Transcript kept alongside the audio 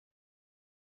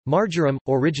Marjoram,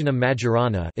 Originum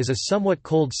majorana, is a somewhat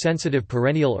cold-sensitive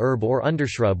perennial herb or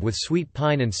undershrub with sweet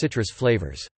pine and citrus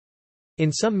flavors.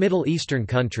 In some Middle Eastern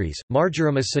countries,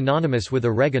 marjoram is synonymous with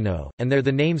oregano, and there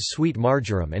the names sweet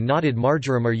marjoram and knotted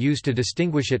marjoram are used to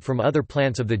distinguish it from other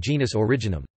plants of the genus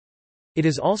Originum. It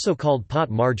is also called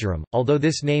pot marjoram, although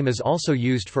this name is also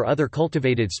used for other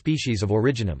cultivated species of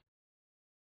Originum.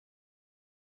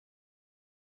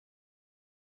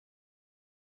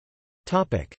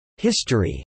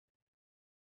 History.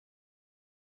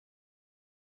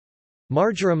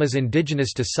 Marjoram is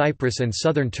indigenous to Cyprus and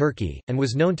southern Turkey, and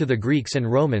was known to the Greeks and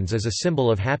Romans as a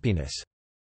symbol of happiness.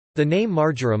 The name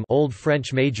marjoram, Old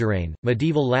French majorane,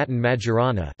 medieval Latin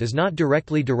majorana, does not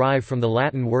directly derive from the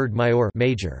Latin word maior,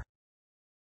 major.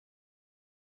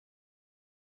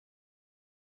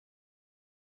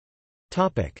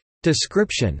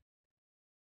 Description.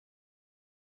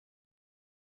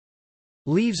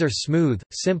 Leaves are smooth,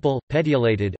 simple,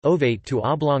 petiolated, ovate to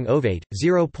oblong ovate,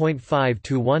 0.5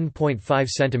 to 1.5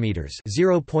 cm,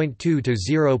 0.2 to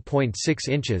 0.6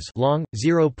 inches long,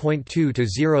 0.2 to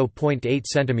 0.8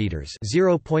 cm,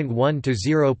 0.1 to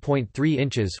 0.3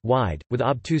 inches wide, with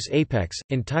obtuse apex,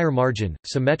 entire margin,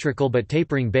 symmetrical but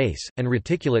tapering base, and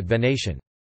reticulate venation.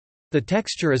 The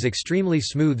texture is extremely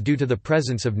smooth due to the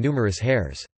presence of numerous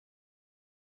hairs.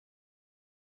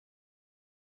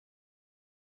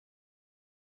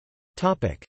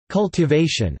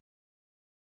 Cultivation.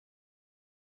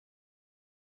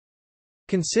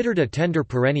 Considered a tender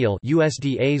perennial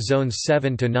USDA zones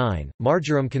 7 to 9,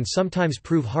 marjoram can sometimes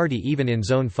prove hardy even in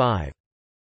zone 5.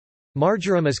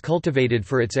 Marjoram is cultivated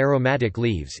for its aromatic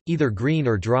leaves, either green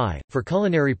or dry. For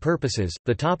culinary purposes,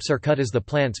 the tops are cut as the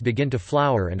plants begin to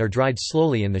flower and are dried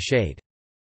slowly in the shade.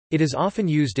 It is often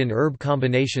used in herb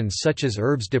combinations such as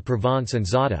herbes de Provence and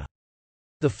za'atar.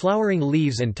 The flowering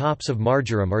leaves and tops of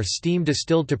marjoram are steam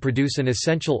distilled to produce an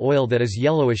essential oil that is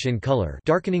yellowish in color,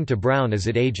 darkening to brown as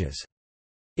it ages.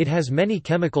 It has many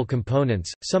chemical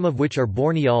components, some of which are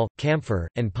borneol, camphor,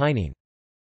 and pinene.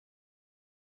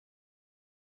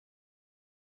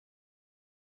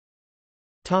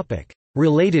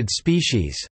 Related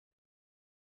species.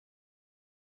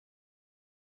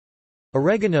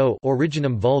 Oregano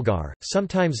Originum vulgar,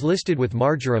 sometimes listed with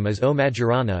marjoram as O.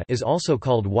 majorana, is also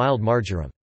called wild marjoram.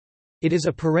 It is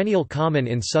a perennial common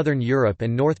in southern Europe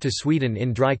and north to Sweden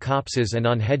in dry copses and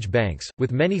on hedge banks,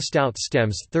 with many stout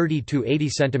stems 30 to 80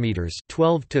 cm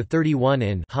 12 to 31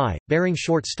 in high, bearing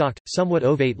short-stalked, somewhat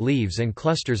ovate leaves and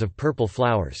clusters of purple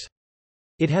flowers.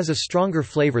 It has a stronger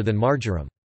flavor than marjoram.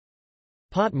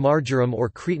 Pot marjoram or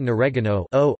Cretan oregano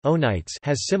Onites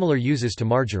has similar uses to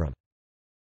marjoram.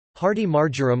 Hardy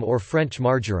marjoram or French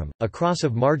marjoram, a cross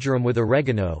of marjoram with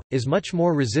oregano, is much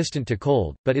more resistant to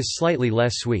cold, but is slightly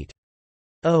less sweet.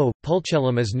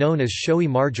 Pulchellum is known as showy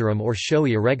marjoram or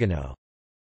showy oregano.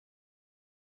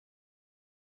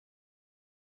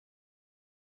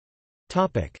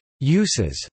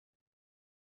 Uses.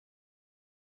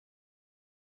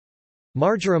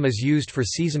 Marjoram is used for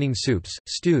seasoning soups,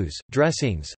 stews,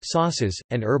 dressings, sauces,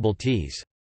 and herbal teas.